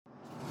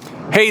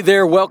Hey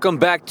there, welcome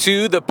back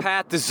to the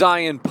Path to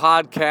Zion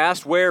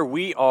podcast, where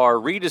we are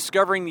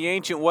rediscovering the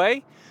ancient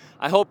way.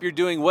 I hope you're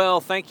doing well.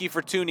 Thank you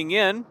for tuning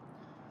in.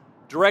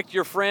 Direct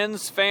your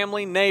friends,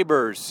 family,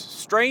 neighbors,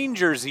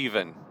 strangers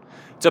even,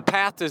 to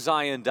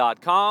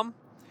pathtozion.com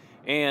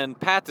and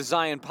Path to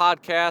Zion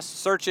podcast.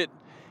 Search it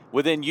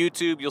within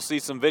YouTube. You'll see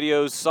some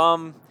videos,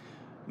 some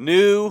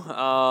new.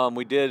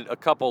 We did a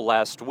couple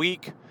last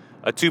week,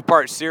 a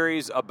two-part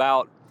series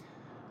about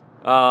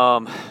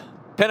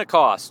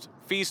Pentecost.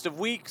 Feast of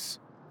Weeks,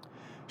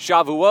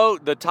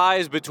 Shavuot, the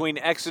ties between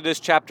Exodus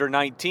chapter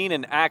 19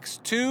 and Acts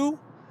 2.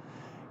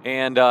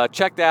 And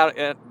check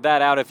that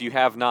out if you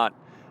have not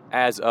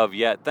as of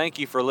yet. Thank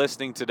you for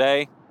listening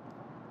today.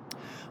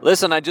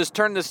 Listen, I just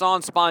turned this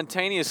on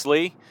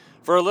spontaneously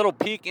for a little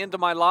peek into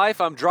my life.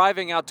 I'm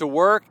driving out to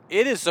work.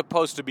 It is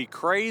supposed to be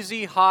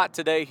crazy hot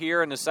today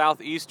here in the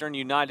southeastern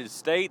United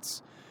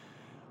States.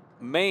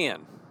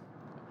 Man,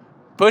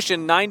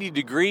 pushing 90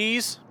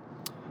 degrees.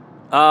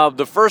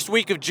 The first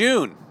week of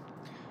June.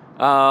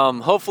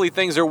 Hopefully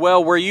things are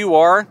well where you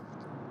are.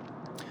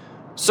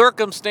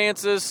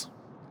 Circumstances,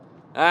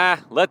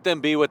 let them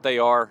be what they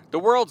are. The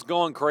world's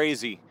going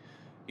crazy.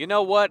 You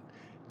know what?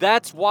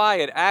 That's why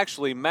it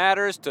actually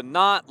matters to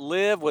not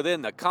live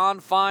within the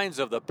confines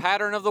of the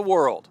pattern of the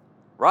world,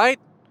 right?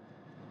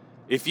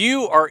 If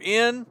you are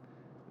in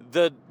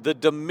the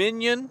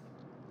dominion,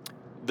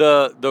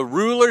 the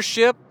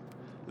rulership,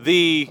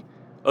 the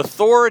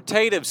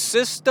authoritative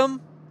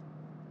system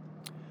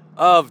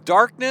of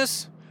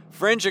darkness,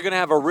 friends, you're going to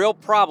have a real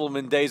problem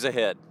in days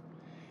ahead.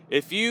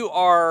 If you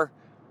are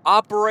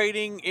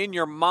operating in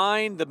your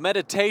mind, the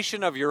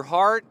meditation of your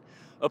heart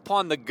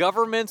upon the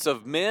governments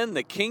of men,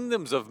 the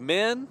kingdoms of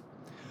men,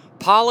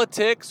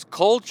 politics,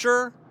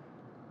 culture,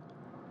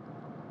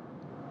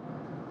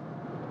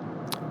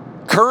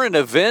 current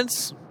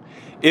events,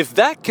 if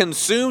that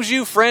consumes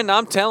you, friend,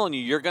 I'm telling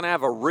you, you're going to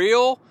have a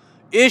real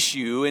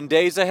issue in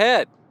days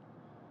ahead.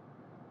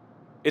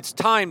 It's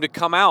time to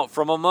come out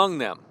from among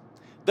them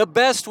the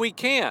best we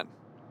can.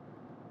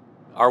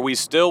 Are we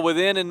still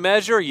within in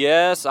measure?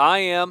 Yes, I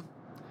am.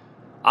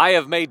 I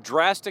have made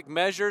drastic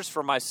measures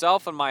for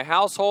myself and my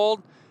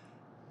household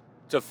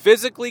to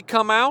physically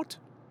come out,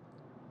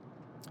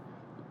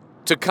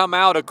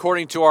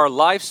 according to our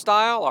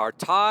lifestyle, our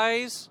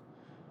ties,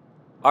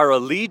 our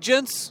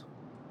allegiance,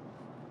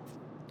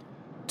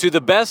 to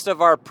the best of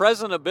our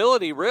present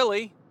ability,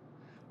 really,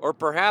 or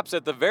perhaps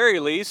at the very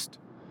least,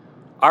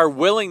 our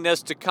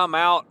willingness to come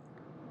out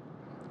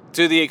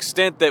to the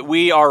extent that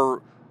we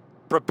are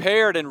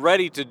prepared and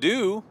ready to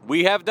do,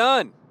 we have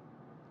done.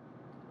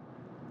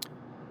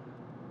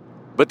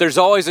 But there's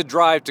always a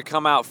drive to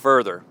come out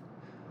further.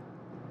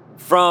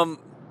 From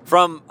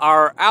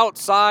our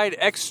outside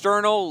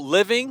external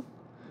living,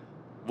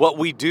 what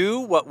we do,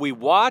 what we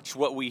watch,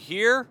 what we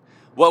hear,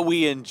 what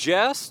we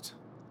ingest,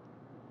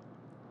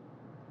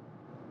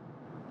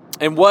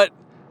 and what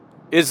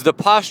is the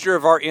posture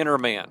of our inner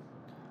man.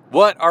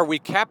 What are we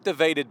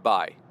captivated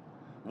by?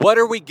 What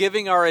are we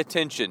giving our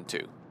attention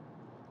to?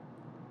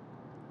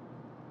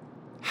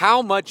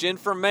 How much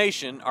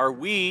information are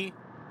we,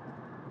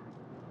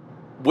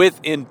 with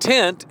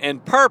intent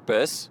and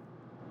purpose,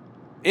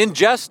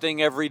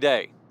 ingesting every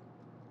day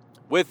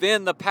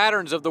within the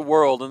patterns of the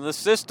world and the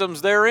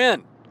systems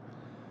therein?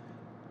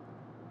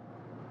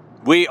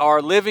 We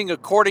are living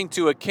according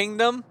to a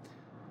kingdom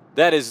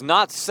that is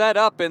not set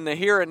up in the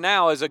here and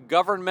now as a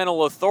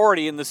governmental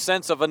authority in the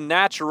sense of a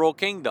natural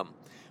kingdom.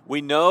 We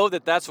know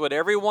that that's what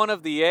everyone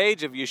of the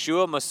age of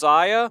Yeshua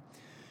Messiah,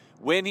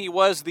 when he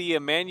was the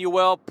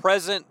Emmanuel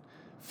present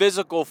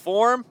physical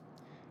form,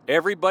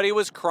 everybody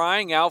was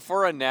crying out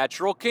for a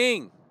natural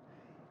king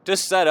to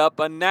set up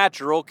a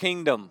natural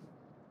kingdom.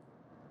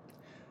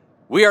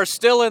 We are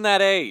still in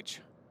that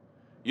age.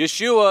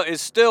 Yeshua is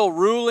still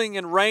ruling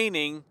and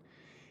reigning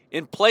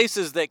in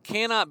places that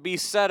cannot be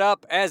set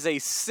up as a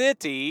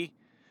city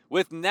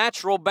with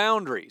natural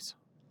boundaries.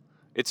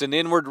 It's an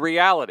inward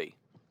reality.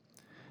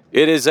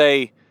 It is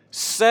a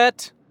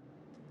set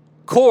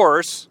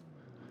course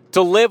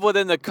to live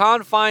within the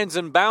confines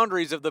and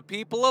boundaries of the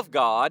people of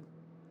God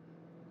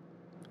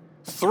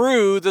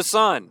through the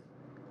Son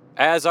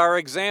as our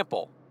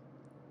example.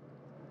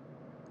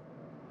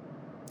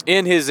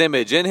 In His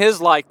image, in His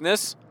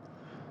likeness,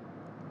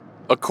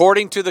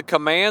 according to the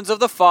commands of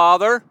the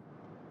Father,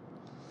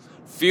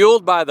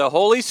 fueled by the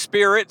Holy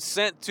Spirit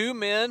sent to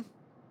men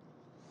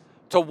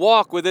to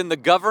walk within the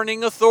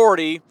governing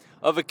authority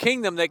of a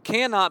kingdom that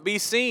cannot be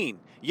seen,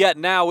 yet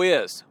now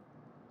is.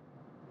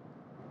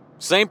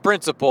 Same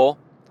principle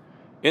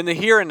in the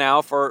here and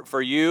now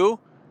for you,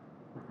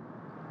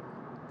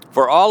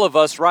 for all of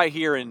us right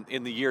here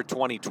in the year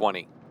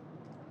 2020.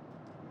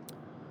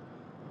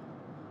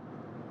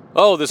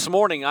 Oh, this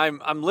morning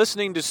I'm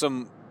listening to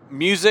some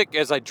music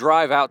as I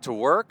drive out to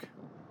work.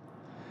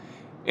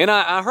 And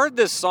I heard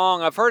this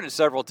song. I've heard it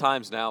several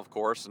times now, of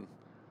course. And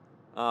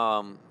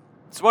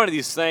it's one of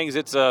these things.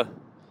 It's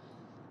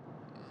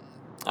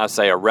I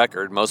say a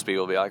record. Most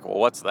people will be like, well,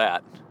 what's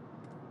that?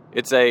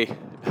 It's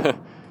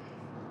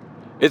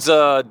It's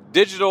a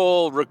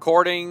digital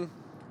recording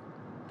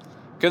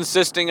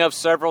consisting of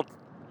several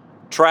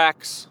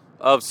tracks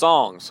of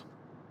songs.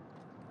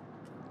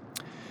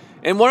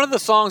 And one of the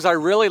songs I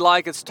really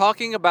like, it's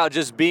talking about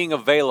just being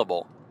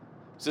available.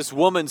 It's this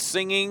woman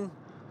singing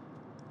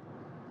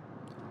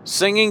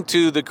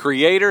to the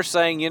Creator,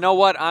 saying, you know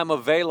what, I'm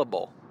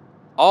available.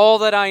 All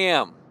that I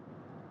am.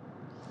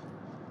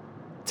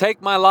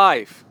 Take my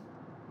life.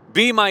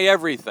 Be my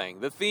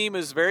everything. The theme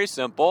is very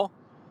simple.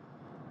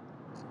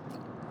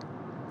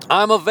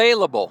 I'm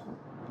available.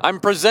 I'm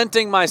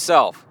presenting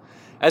myself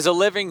as a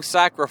living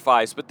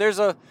sacrifice. But there's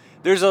a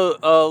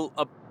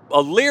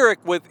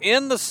lyric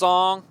within the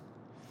song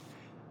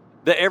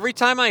that every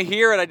time I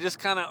hear it, I just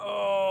kind of,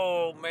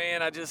 oh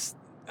man,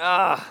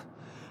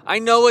 I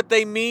know what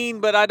they mean,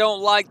 but I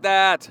don't like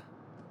that.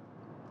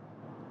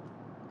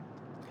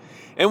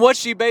 And what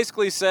she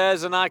basically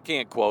says, and I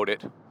can't quote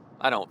it,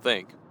 I don't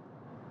think.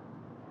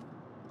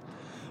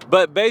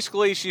 But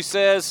basically she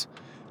says,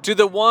 to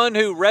the one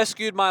who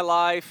rescued my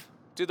life,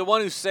 to the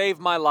one who saved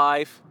my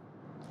life,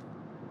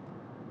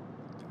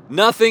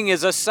 nothing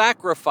is a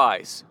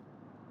sacrifice.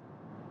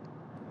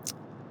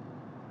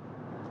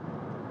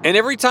 And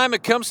every time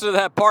it comes to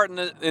that part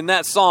in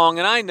that song,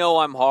 and I know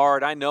I'm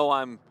hard, I know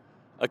I'm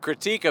a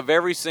critique of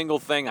every single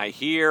thing I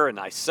hear and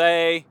I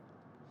say.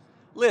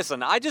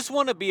 Listen, I just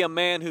want to be a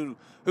man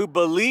who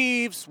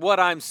believes what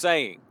I'm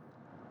saying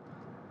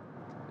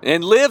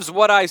and lives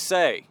what I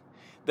say.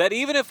 That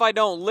even if I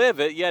don't live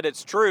it, yet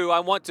it's true,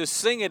 I want to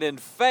sing it in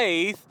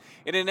faith,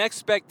 in an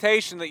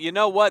expectation that, you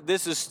know what,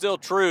 this is still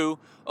true.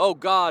 Oh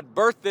God,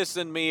 birth this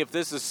in me if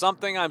this is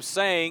something I'm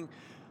saying,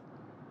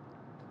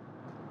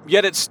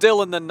 yet it's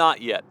still in the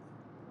not yet.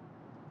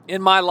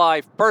 In my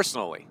life,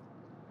 personally.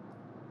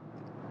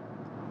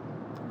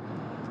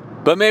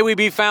 But may we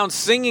be found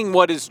singing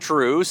what is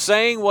true,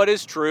 saying what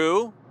is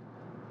true,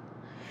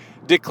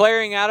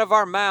 declaring out of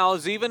our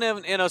mouths, even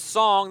in a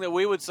song that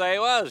we would say,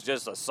 well, it's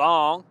just a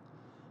song.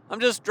 I'm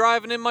just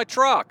driving in my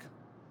truck.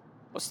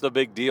 What's the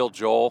big deal,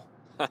 Joel?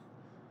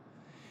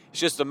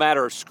 It's just a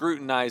matter of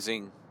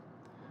scrutinizing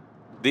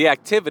the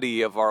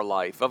activity of our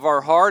life, of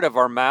our heart, of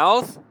our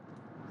mouth,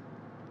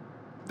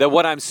 that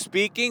what I'm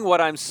speaking,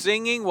 what I'm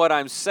singing, what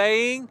I'm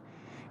saying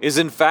is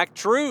in fact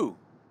true.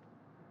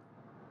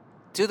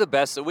 To the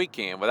best that we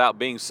can, without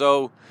being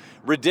so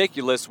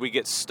ridiculous we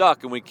get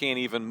stuck and we can't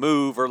even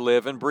move or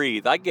live and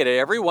breathe. I get it.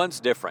 Everyone's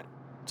different.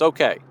 It's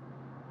okay.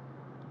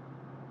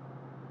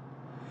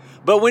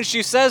 But when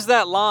she says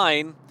that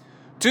line,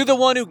 to the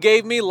one who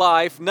gave me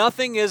life,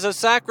 nothing is a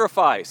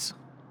sacrifice.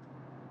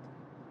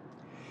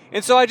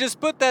 And so I just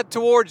put that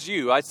towards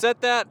you. I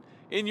set that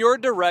in your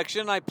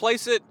direction. I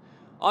place it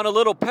on a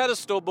little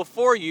pedestal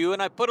before you,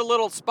 and I put a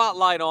little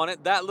spotlight on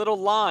it, that little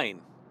line.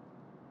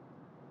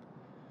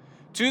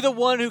 To the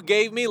one who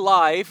gave me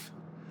life,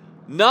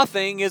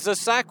 nothing is a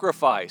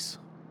sacrifice.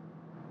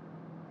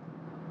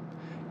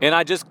 And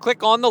I just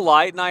click on the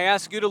light and I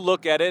ask you to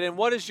look at it, and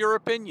what is your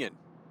opinion?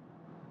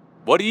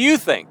 What do you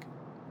think?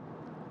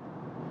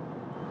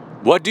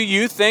 What do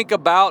you think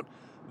about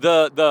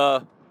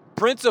the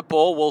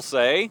principle, we'll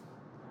say?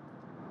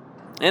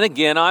 And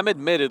again, I'm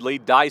admittedly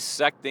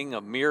dissecting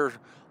a mere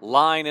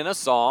line in a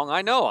song.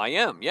 I know I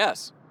am,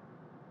 yes.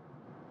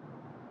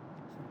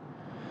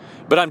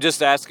 But I'm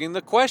just asking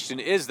the question,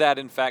 is that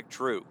in fact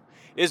true?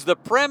 Is the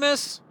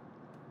premise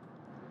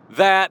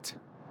that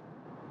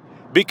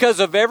because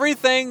of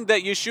everything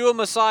that Yeshua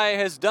Messiah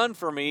has done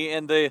for me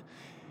and the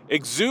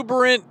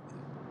exuberant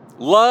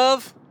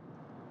love,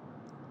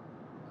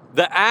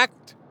 the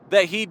act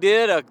that he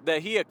did,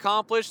 that he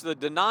accomplished, the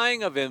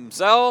denying of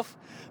himself,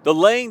 the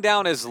laying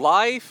down his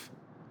life,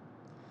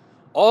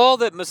 all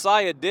that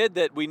Messiah did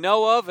that we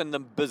know of and the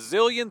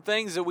bazillion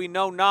things that we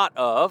know not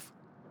of,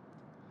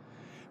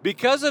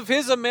 because of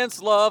his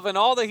immense love and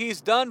all that he's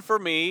done for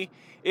me,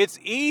 it's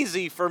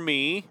easy for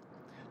me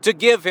to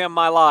give him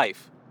my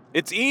life.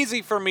 It's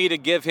easy for me to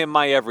give him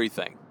my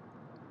everything.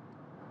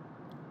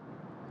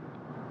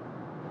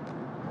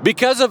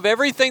 Because of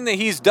everything that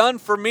he's done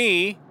for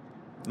me,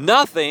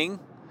 nothing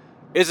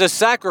is a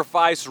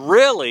sacrifice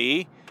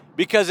really,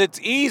 because it's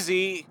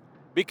easy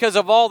because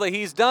of all that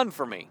he's done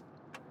for me.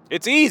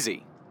 It's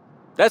easy.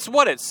 That's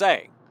what it's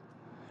saying.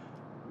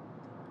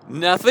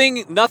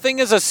 Nothing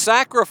is a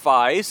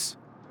sacrifice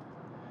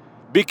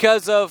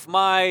because of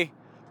my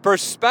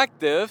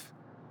perspective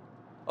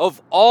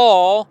of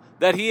all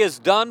that he has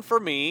done for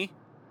me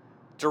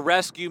to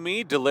rescue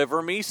me,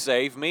 deliver me,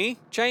 save me,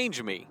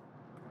 change me,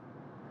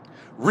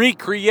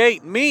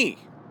 recreate me.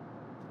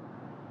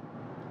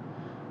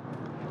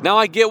 Now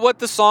I get what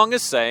the song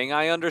is saying.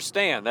 I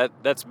understand.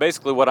 That's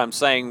basically what I'm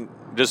saying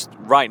just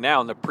right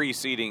now in the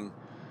preceding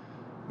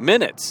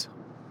minutes.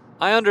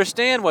 I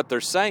understand what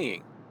they're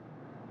saying.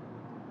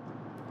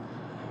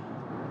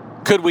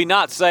 Could we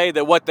not say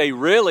that what they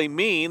really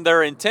mean,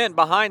 their intent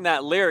behind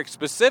that lyric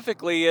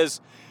specifically, is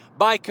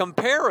by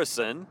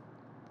comparison,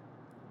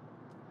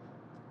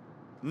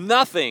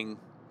 nothing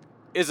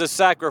is a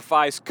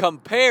sacrifice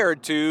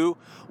compared to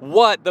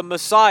what the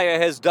Messiah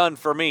has done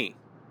for me.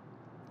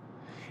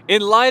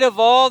 In light of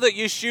all that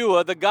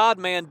Yeshua, the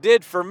God-man,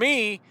 did for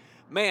me,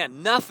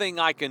 man, nothing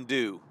I can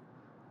do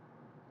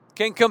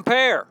can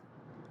compare.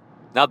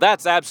 Now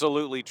that's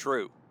absolutely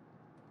true.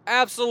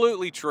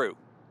 Absolutely true.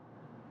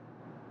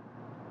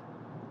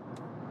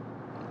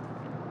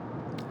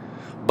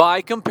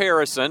 By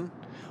comparison,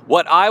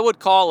 what I would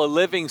call a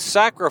living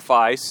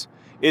sacrifice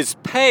is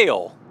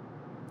pale,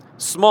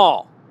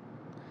 small,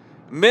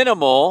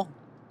 minimal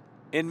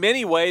in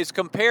many ways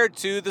compared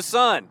to the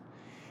Son,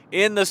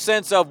 in the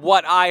sense of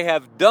what I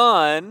have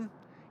done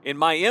in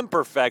my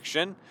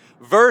imperfection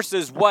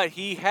versus what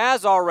He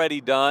has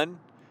already done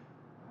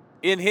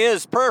in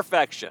His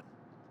perfection.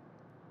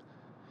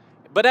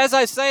 But as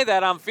I say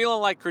that, I'm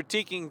feeling like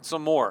critiquing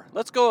some more.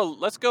 Let's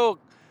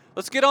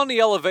get on the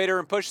elevator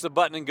and push the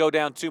button and go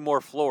down 2 more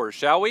floors,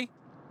 shall we?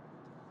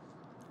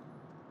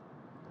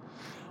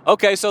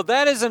 Okay, so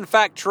that is in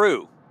fact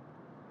true.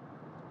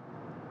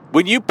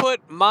 When you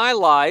put my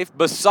life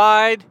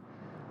beside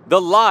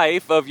the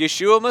life of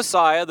Yeshua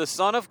Messiah, the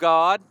Son of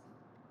God,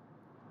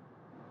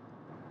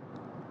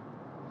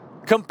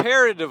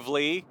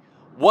 comparatively,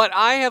 what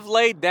I have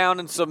laid down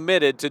and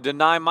submitted to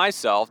deny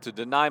myself, to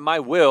deny my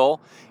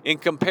will, in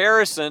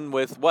comparison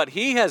with what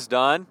He has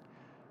done,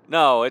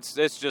 no, it's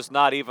just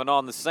not even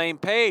on the same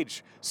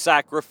page,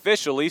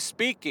 sacrificially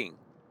speaking.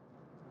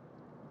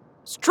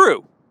 It's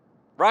true,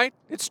 right?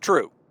 It's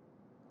true.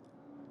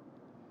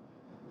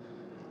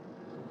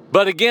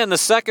 But again, the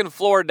second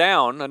floor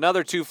down,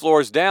 another 2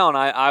 floors down,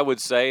 I would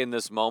say in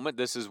this moment,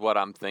 this is what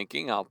I'm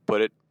thinking. I'll put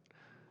it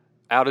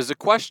out as a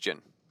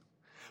question.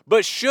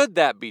 But should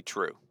that be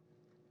true?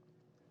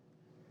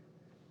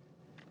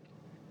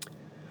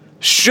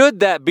 Should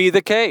that be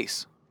the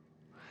case?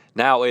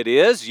 Now it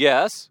is,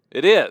 yes,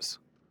 it is.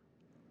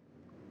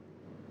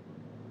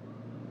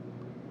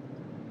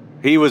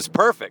 He was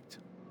perfect.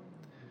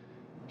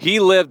 He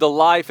lived a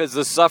life as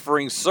a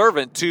suffering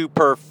servant to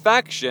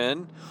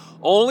perfection,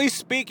 only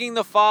speaking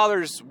the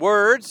Father's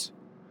words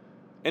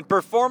and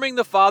performing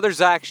the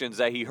Father's actions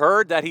that He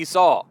heard, that He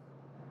saw.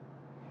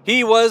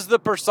 He was the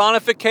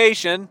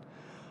personification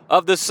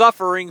of the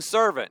suffering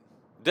servant.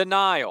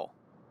 Denial.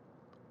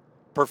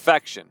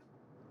 Perfection.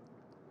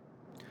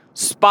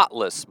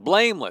 Spotless,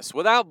 blameless,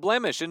 without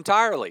blemish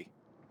entirely.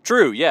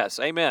 True, yes,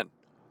 amen.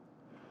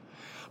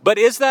 But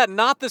is that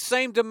not the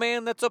same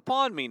demand that's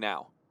upon me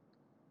now?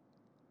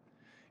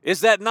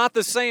 Is that not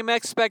the same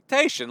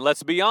expectation?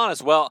 Let's be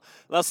honest. Well,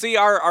 let's see,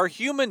 our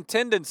human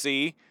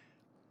tendency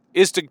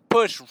is to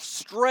push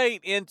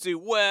straight into,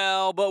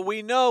 well, but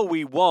we know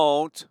we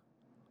won't.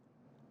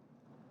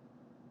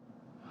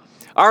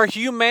 Our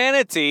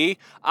humanity,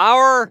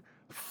 our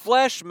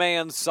flesh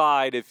man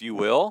side, if you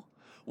will,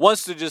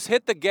 wants to just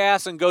hit the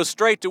gas and go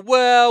straight to,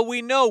 well,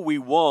 we know we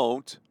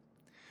won't.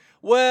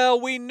 Well,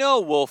 we know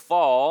we'll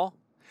fall.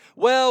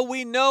 Well,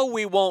 we know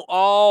we won't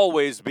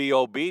always be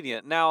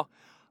obedient. Now,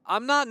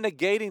 I'm not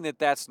negating that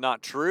that's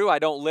not true. I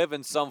don't live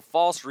in some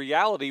false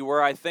reality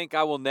where I think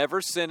I will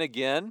never sin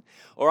again,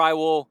 or I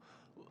will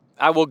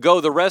go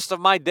the rest of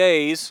my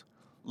days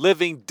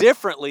living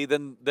differently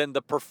than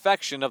the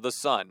perfection of the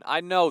Son.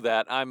 I know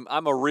that.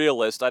 I'm a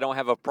realist. I don't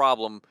have a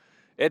problem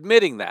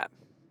admitting that.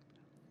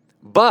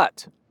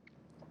 But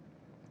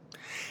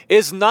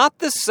is not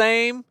the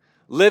same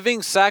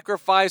living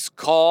sacrifice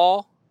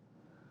call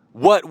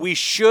what we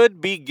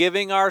should be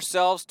giving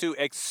ourselves to,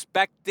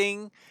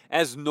 expecting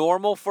as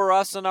normal for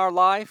us in our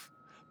life,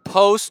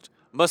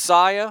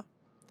 post-Messiah,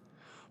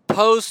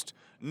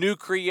 post-new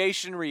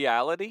creation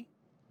reality?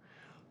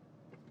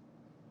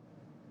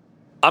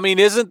 I mean,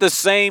 isn't the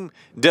same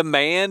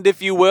demand,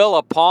 if you will,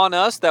 upon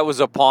us that was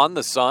upon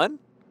the Son?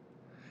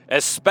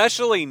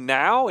 Especially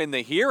now, in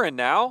the here and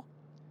now,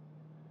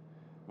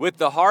 with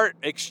the heart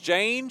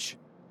exchange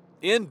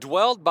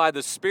indwelled by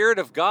the Spirit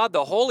of God,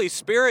 the Holy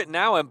Spirit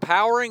now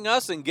empowering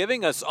us and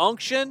giving us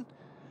unction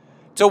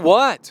to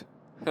what?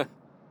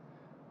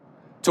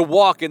 To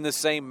walk in the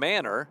same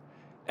manner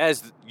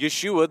as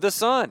Yeshua the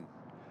Son.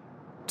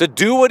 To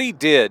do what He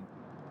did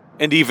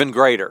and even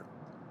greater.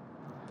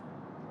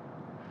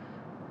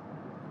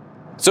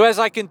 So as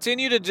I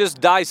continue to just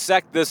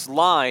dissect this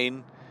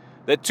line,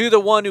 that to the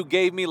one who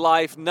gave me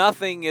life,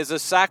 nothing is a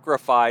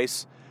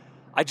sacrifice,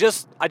 I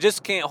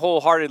just can't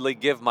wholeheartedly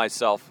give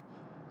myself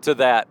to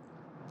that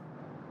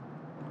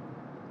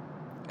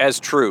as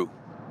true,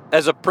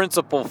 as a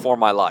principle for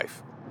my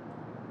life.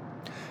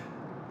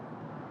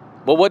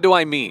 But what do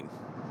I mean?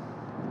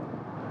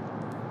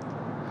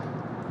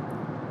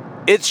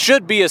 It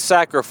should be a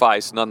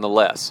sacrifice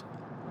nonetheless.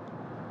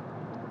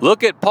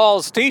 Look at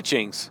Paul's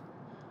teachings.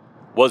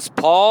 Was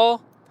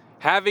Paul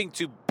having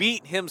to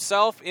beat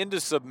himself into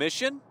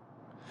submission?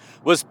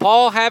 Was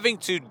Paul having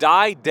to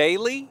die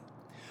daily?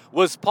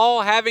 Was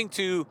Paul having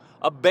to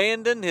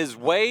abandon his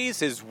ways,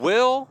 his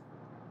will,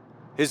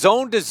 his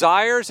own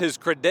desires, his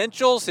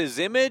credentials, his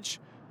image,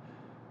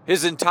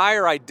 his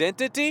entire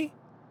identity?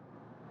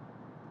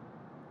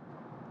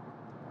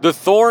 The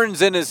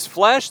thorns in his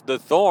flesh, the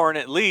thorn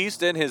at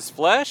least in his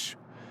flesh,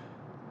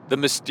 the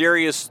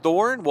mysterious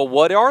thorn. Well,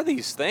 what are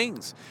these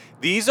things?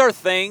 These are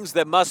things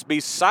that must be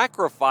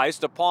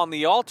sacrificed upon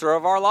the altar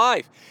of our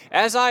life.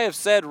 As I have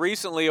said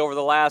recently over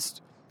the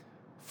last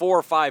 4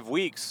 or 5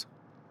 weeks,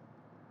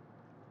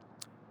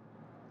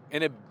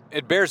 and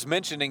it bears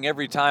mentioning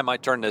every time I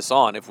turn this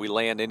on, if we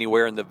land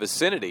anywhere in the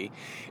vicinity,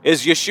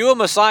 is Yeshua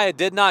Messiah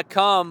did not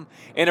come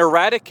and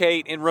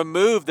eradicate and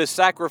remove the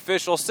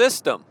sacrificial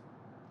system.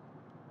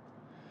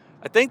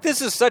 I think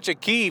this is such a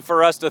key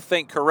for us to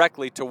think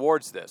correctly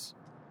towards this.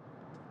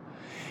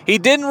 He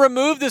didn't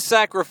remove the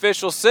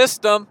sacrificial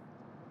system.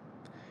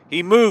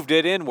 He moved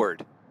it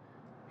inward.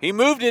 He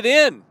moved it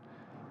in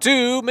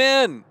to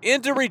men,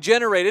 into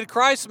regenerated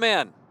Christ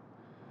men.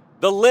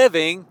 The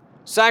living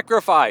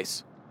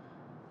sacrifice.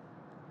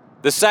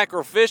 The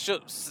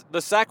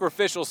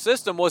sacrificial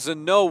system was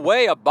in no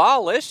way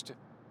abolished.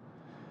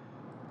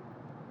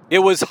 It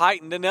was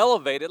heightened and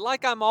elevated,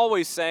 like I'm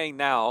always saying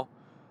now.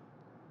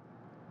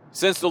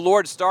 Since the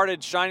Lord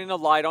started shining a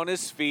light on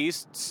His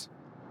feasts,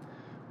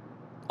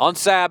 on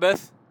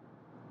Sabbath,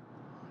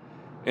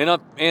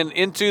 and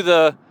into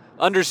the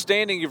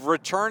understanding of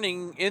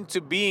returning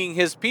into being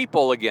His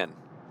people again.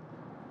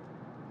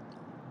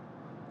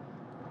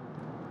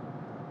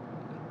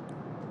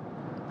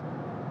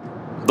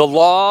 The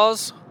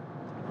laws,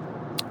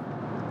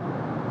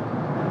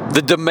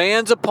 the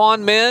demands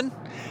upon men,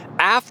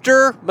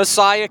 after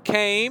Messiah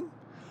came,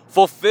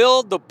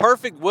 fulfilled the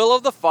perfect will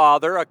of the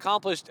Father,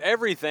 accomplished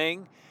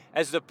everything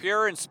as the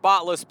pure and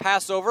spotless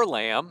Passover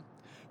lamb,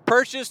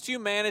 purchased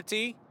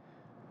humanity,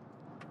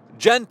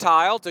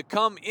 Gentile, to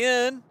come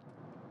in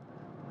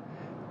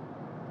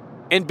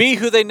and be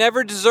who they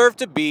never deserved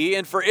to be,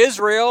 and for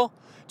Israel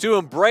to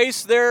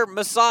embrace their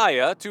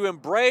Messiah, to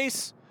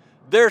embrace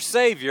their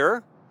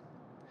Savior.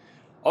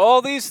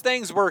 All these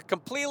things were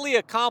completely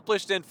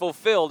accomplished and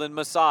fulfilled in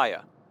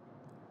Messiah.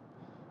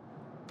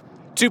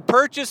 To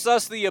purchase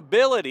us the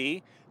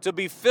ability to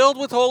be filled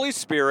with Holy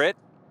Spirit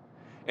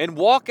and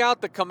walk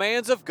out the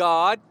commands of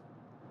God,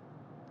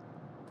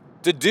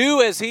 to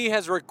do as He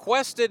has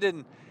requested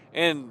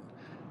and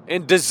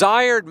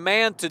desired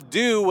man to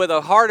do with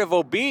a heart of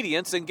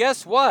obedience. And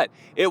guess what?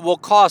 It will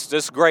cost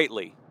us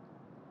greatly.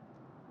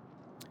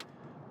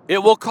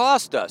 It will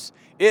cost us.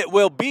 It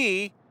will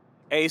be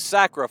a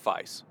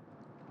sacrifice.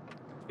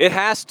 It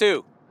has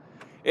to.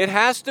 It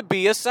has to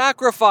be a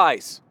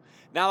sacrifice.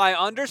 Now, I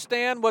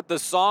understand what the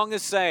song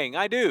is saying.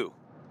 I do.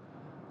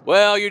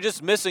 Well, you're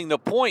just missing the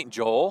point,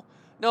 Joel.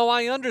 No,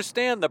 I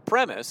understand the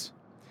premise,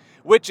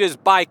 which is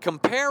by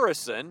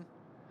comparison,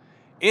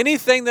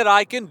 anything that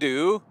I can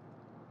do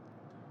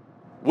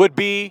would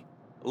be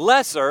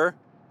lesser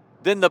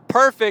than the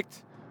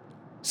perfect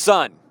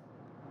Son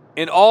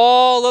in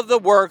all of the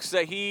works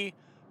that He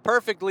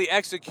perfectly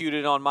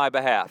executed on my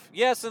behalf.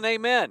 Yes and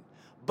amen.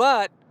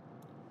 But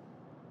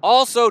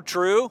also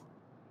true,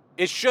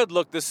 it should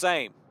look the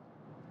same.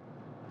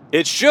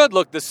 It should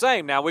look the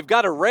same. Now, we've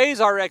got to raise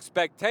our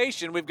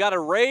expectation. We've got to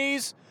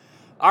raise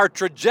our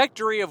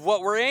trajectory of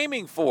what we're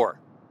aiming for.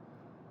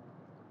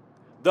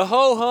 The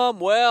ho-hum,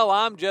 well,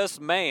 I'm just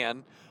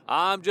man.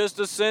 I'm just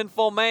a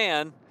sinful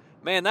man.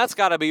 Man, that's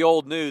got to be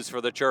old news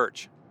for the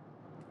church.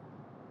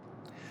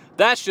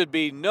 That should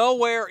be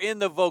nowhere in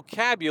the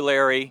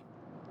vocabulary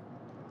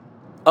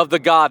of the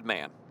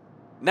God-man.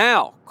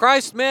 Now,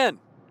 Christ men,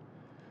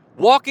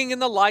 walking in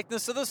the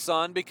likeness of the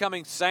Son,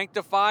 becoming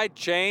sanctified,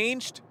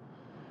 changed,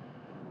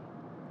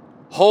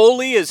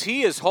 holy as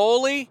He is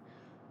holy,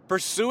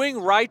 pursuing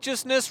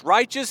righteousness,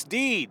 righteous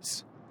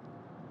deeds,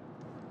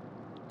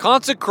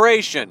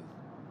 consecration.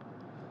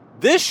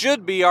 This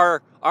should be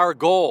our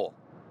goal.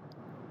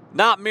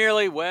 Not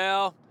merely,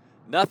 well,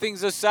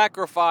 nothing's a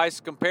sacrifice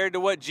compared to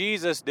what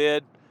Jesus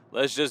did.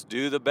 Let's just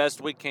do the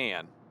best we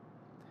can.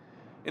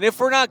 And if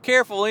we're not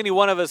careful, any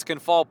one of us can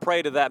fall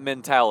prey to that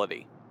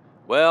mentality.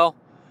 Well,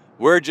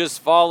 we're just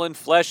fallen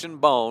flesh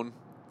and bone.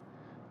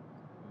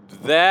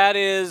 That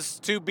is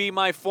to be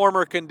my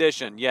former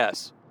condition,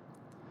 yes.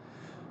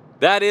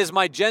 That is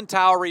my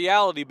Gentile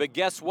reality, but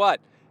guess what?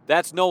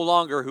 That's no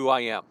longer who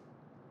I am.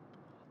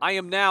 I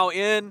am now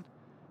in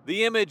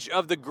the image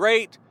of the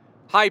great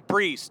high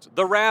priest,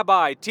 the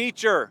rabbi,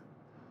 teacher,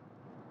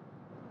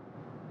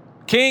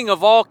 king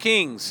of all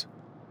kings.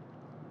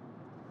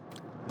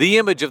 The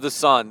image of the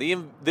Son, the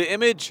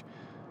image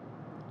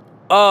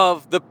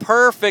of the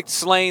perfect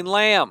slain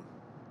lamb.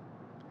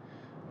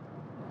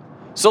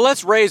 So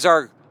let's raise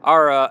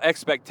our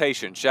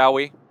expectation, shall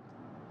we?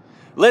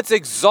 Let's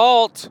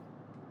exalt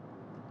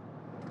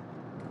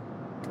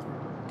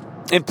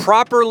and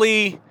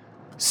properly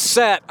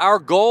set our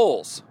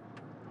goals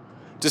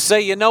to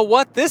say, you know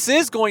what, this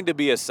is going to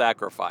be a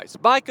sacrifice.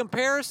 By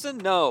comparison,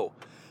 no.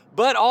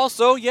 But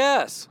also,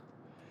 yes.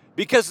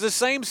 Because the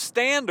same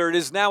standard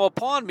is now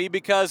upon me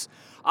because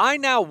I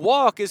now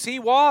walk as He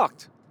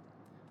walked.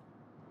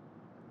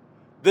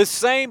 The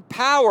same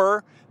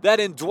power that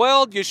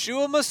indwelled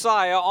Yeshua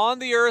Messiah on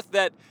the earth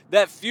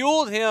that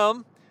fueled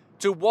Him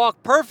to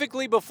walk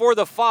perfectly before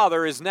the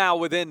Father is now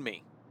within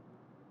me.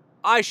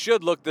 I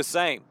should look the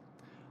same.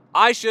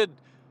 I should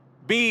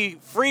be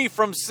free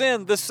from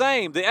sin the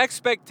same. The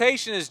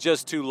expectation is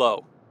just too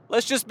low.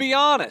 Let's just be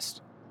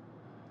honest.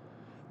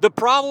 The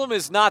problem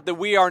is not that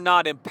we are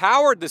not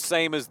empowered the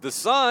same as the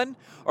Son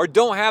or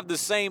don't have the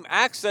same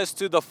access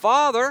to the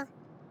Father.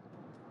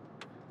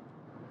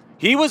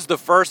 He was the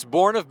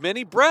firstborn of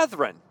many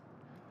brethren.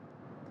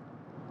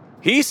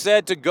 He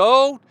said to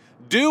go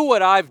do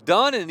what I've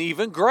done and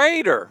even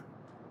greater.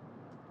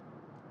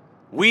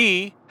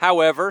 We,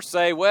 however,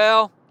 say,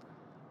 well,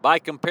 by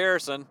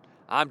comparison,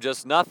 I'm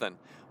just nothing.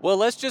 Well,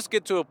 let's just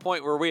get to a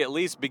point where we at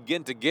least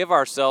begin to give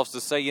ourselves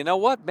to say, you know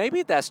what,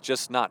 maybe that's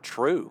just not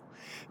true.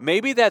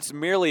 Maybe that's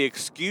merely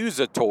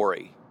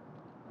excusatory.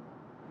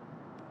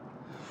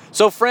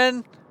 So,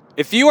 friend,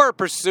 if you are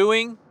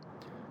pursuing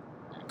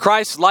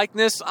Christ's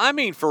likeness, I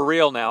mean for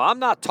real now, I'm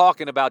not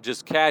talking about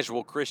just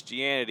casual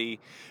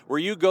Christianity where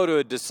you go to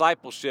a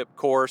discipleship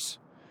course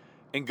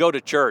and go to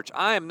church.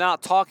 I am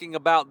not talking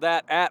about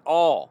that at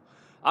all.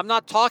 I'm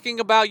not talking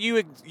about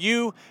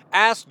you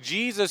asked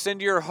Jesus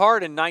into your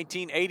heart in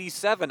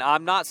 1987.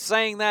 I'm not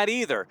saying that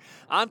either.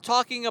 I'm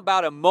talking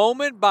about a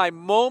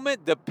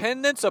moment-by-moment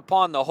dependence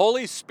upon the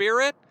Holy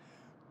Spirit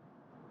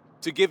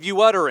to give you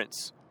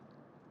utterance,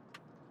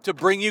 to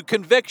bring you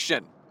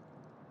conviction,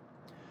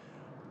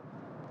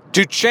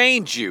 to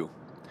change you,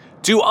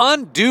 to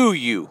undo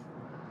you,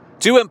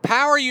 to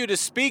empower you to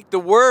speak the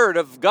word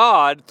of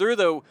God through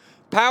the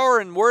power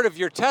and word of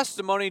your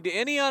testimony to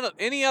any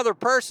other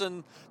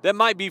person that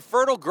might be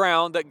fertile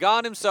ground that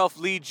God himself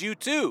leads you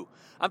to.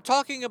 I'm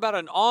talking about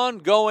an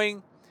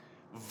ongoing,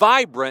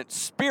 vibrant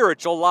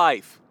spiritual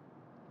life.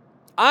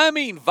 I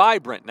mean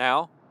vibrant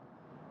now.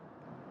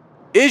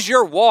 Is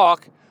your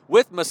walk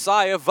with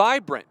Messiah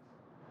vibrant?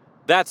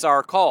 That's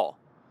our call.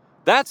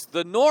 That's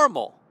the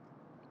normal.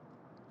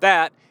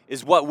 That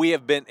is what we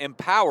have been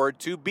empowered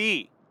to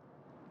be.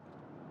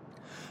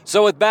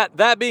 So with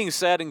that being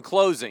said, in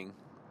closing,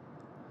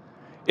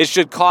 it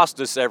should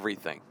cost us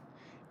everything.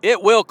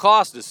 It will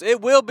cost us. It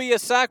will be a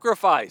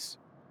sacrifice.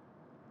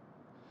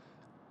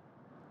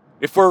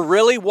 If we're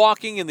really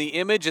walking in the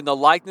image and the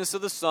likeness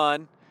of the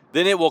Son,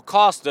 then it will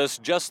cost us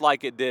just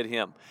like it did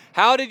him.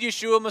 How did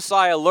Yeshua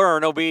Messiah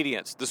learn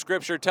obedience? The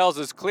scripture tells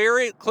us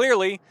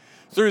clearly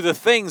through the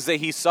things that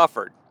he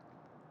suffered.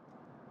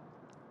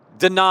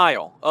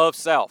 Denial of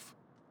self.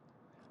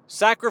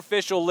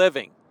 Sacrificial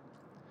living.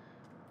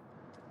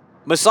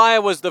 Messiah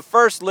was the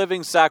first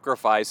living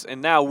sacrifice,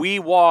 and now we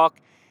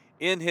walk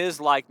in his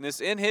likeness,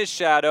 in his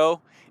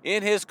shadow,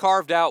 in his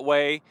carved out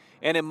way,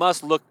 and it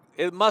must look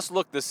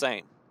the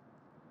same.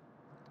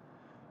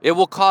 It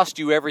will cost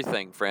you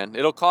everything, friend.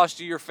 It'll cost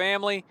you your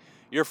family,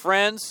 your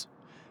friends,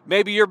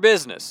 maybe your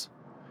business.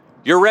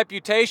 Your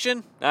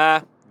reputation?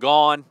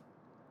 Gone.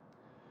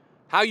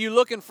 How you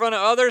look in front of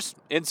others?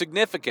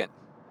 Insignificant.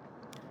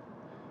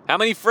 How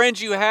many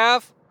friends you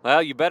have?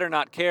 Well, you better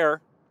not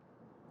care.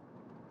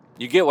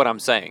 You get what I'm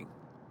saying.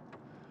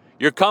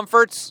 Your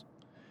comforts,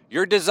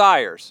 your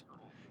desires,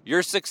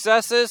 your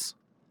successes,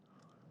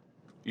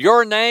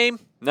 your name,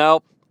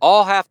 no,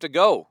 all have to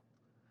go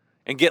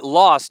and get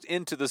lost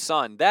into the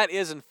Son. That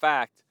is, in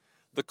fact,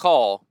 the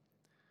call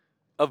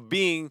of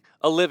being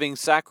a living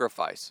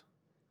sacrifice.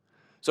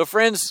 So,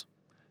 friends,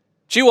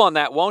 chew on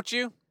that, won't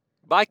you?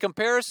 By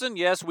comparison,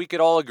 yes, we could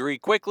all agree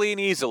quickly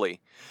and easily.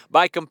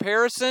 By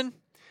comparison,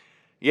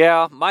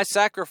 yeah, my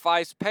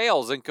sacrifice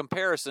pales in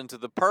comparison to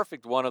the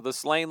perfect one of the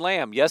slain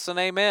lamb. Yes and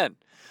amen.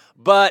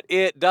 But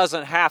it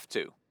doesn't have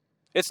to.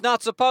 It's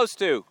not supposed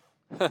to.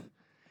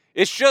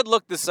 It should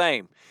look the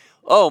same.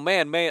 Oh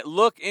man, may it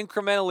look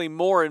incrementally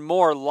more and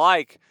more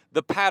like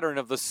the pattern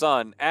of the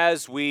Son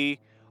as we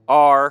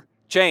are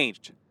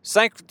changed,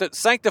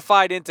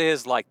 sanctified into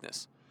his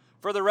likeness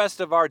for the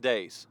rest of our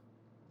days.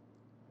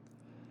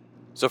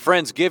 So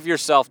friends, give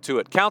yourself to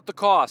it. Count the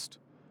cost.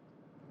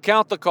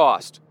 Count the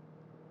cost.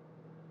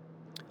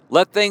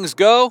 Let things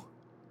go.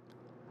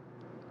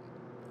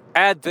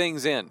 Add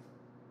things in.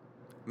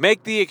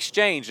 Make the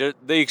exchange.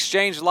 The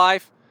exchange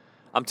life,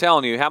 I'm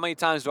telling you, how many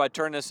times do I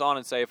turn this on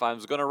and say, if I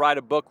was going to write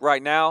a book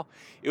right now,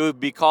 it would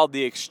be called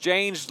The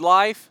Exchanged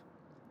Life,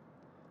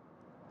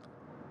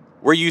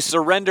 where you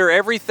surrender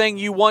everything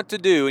you want to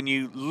do and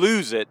you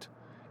lose it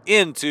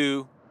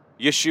into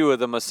Yeshua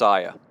the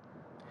Messiah.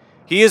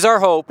 He is our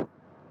hope.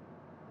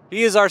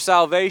 He is our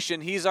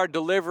salvation. He's our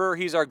deliverer.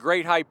 He's our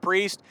great high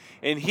priest.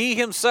 And he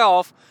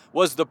himself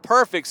was the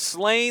perfect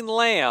slain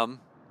lamb,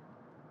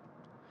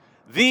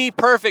 the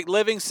perfect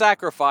living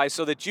sacrifice,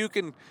 so that you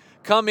can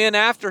come in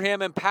after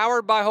him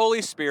empowered by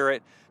Holy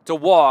Spirit to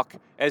walk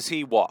as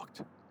he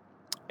walked.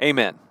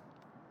 Amen.